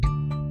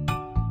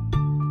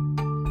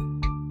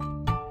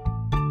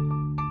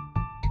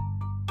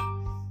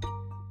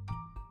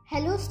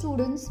Hello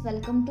students,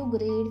 welcome to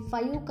grade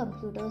 5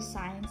 computer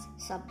science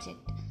subject.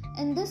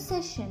 In this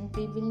session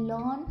we will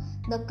learn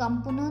the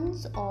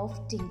components of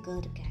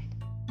tinkercad.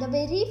 The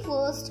very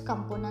first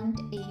component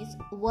is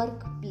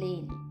work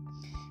plane.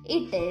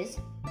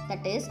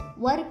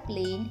 Work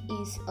plane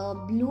is a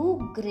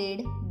blue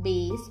grid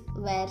base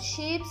where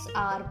shapes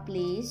are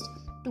placed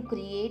to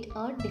create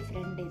a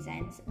different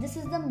designs. This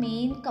is the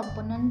main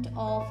component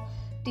of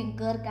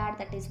tinkercad,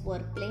 that is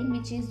work plane,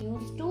 which is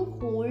used to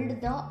hold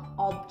the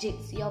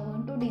objects. You are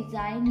going to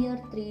design your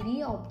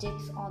 3D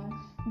objects on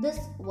this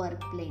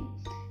work plane.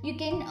 You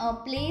can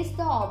place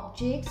the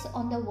objects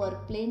on the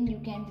work plane.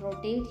 You can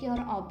rotate your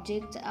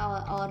objects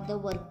or the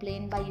work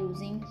plane by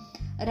using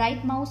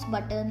right mouse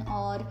button,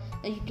 or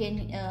you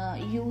can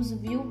use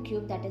view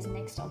cube. That is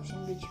next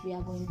option which we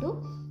are going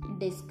to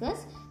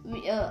discuss.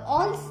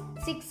 All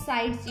 6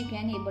 sides you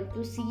can able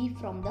to see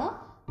from the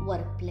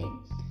work plane.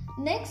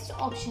 Next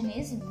option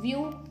is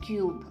view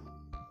cube.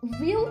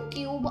 View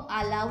cube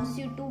allows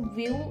you to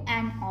view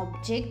an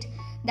object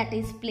that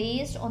is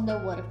placed on the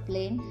work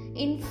plane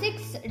in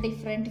 6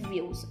 different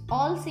views.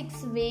 All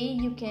 6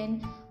 ways you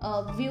can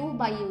view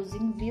by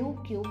using view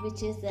cube,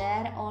 which is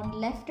there on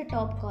left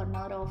top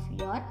corner of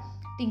your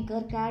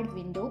tinkercad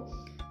window.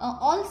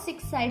 All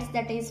 6 sides,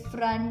 that is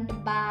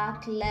front,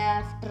 back,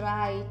 left,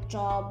 right,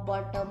 top,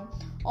 bottom,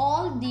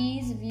 all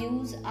these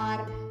views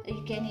are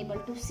you can able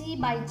to see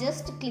by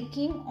just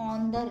clicking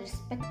on the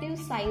respective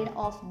side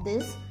of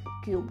this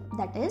cube,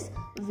 that is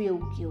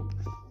view cube.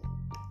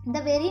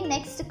 The very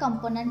next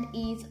component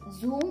is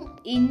zoom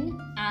in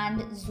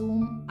and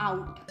zoom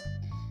out.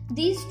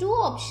 These two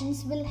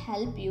options will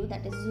help you,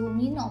 that is zoom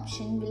in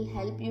option will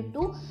help you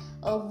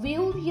to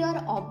view your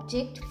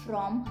object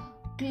from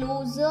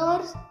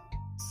closer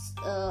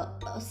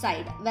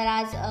side,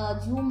 whereas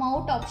zoom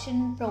out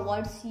option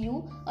provides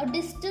you a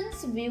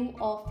distance view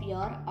of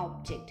your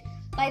object.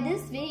 By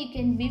this way you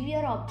can view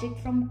your object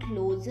from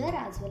closer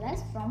as well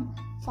as from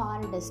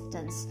far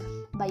distance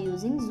by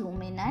using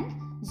zoom in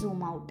and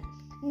zoom out.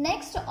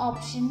 Next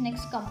option,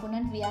 next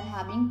component, we are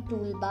having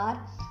toolbar.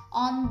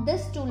 On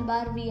this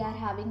toolbar we are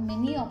having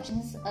many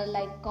options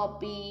like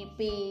copy,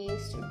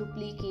 paste,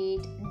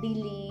 duplicate,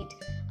 delete,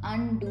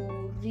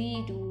 undo,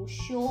 redo,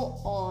 show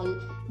all,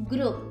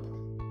 group,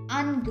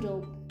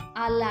 ungroup,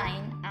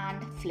 align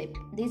and flip.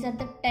 These are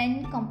the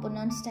 10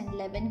 components,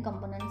 11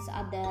 components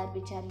are there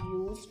which are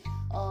used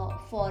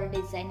for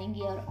designing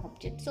your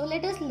object. So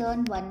let us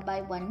learn one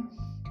by one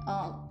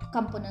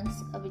components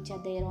which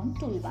are there on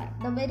toolbar.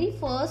 The very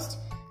first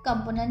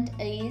component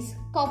is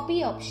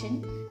copy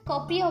option.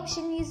 Copy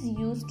option is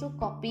used to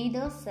copy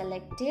the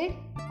selected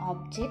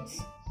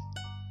objects.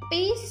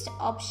 Paste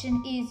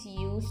option is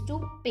used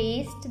to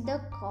paste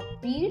the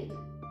copied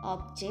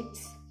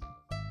objects.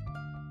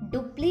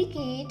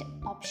 Duplicate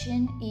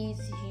option is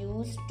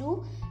used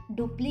to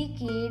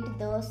duplicate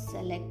the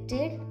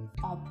selected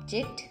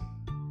object.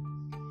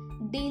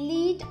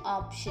 Delete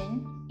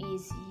option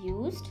is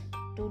used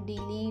to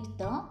delete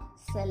the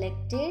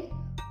selected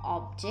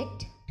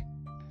object.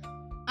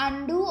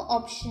 Undo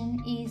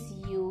option is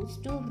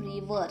used to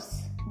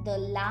reverse the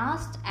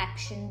last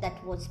action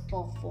that was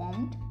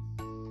performed,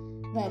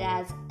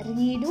 whereas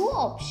redo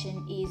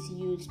option is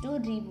used to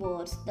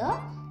reverse the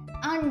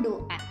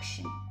undo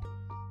action.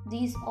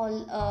 These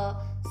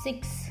all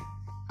 6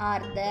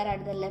 are there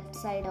at the left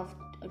side of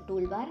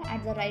toolbar.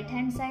 At the right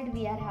hand side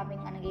we are having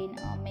again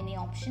many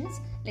options.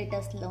 Let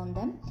us learn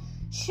them.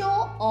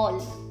 Show all.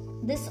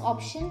 This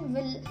option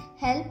will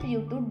help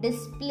you to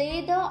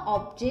display the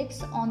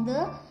objects on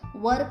the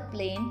work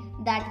plane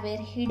that were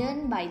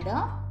hidden by the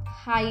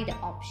hide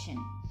option.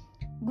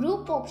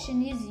 Group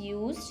option is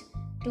used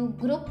to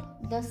group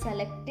the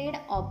selected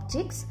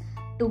objects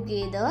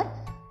together.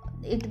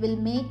 It will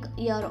make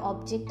your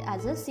object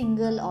as a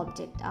single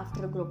object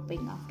after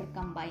grouping, after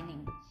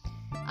combining.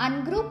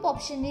 Ungroup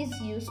option is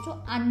used to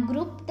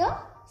ungroup the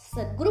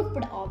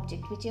grouped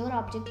object. Whichever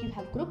object you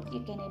have grouped,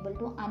 you can able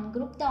to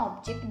ungroup the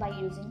object by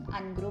using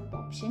ungroup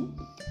option.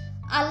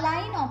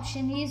 Align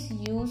option is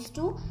used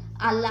to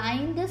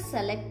align the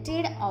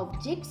selected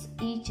objects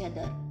each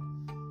other,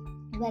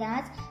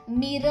 whereas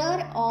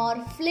mirror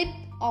or flip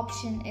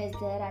option is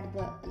there at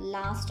the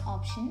last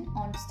option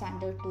on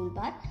standard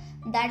toolbar.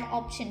 That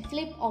option,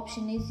 flip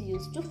option, is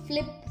used to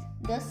flip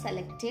the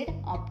selected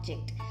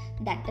object.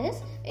 That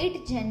is,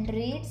 it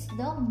generates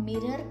the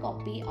mirror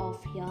copy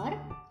of your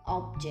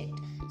object.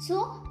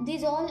 So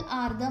these all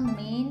are the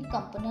main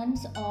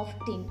components of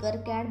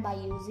tinkercad. By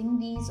using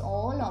these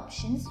all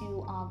options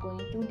you are going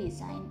to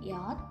design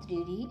your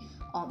 3D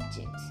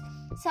objects.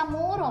 Some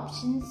more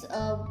options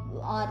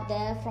are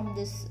there from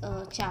this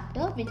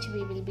chapter which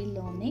we will be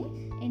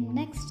learning in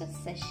next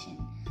session.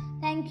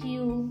 Thank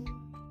you.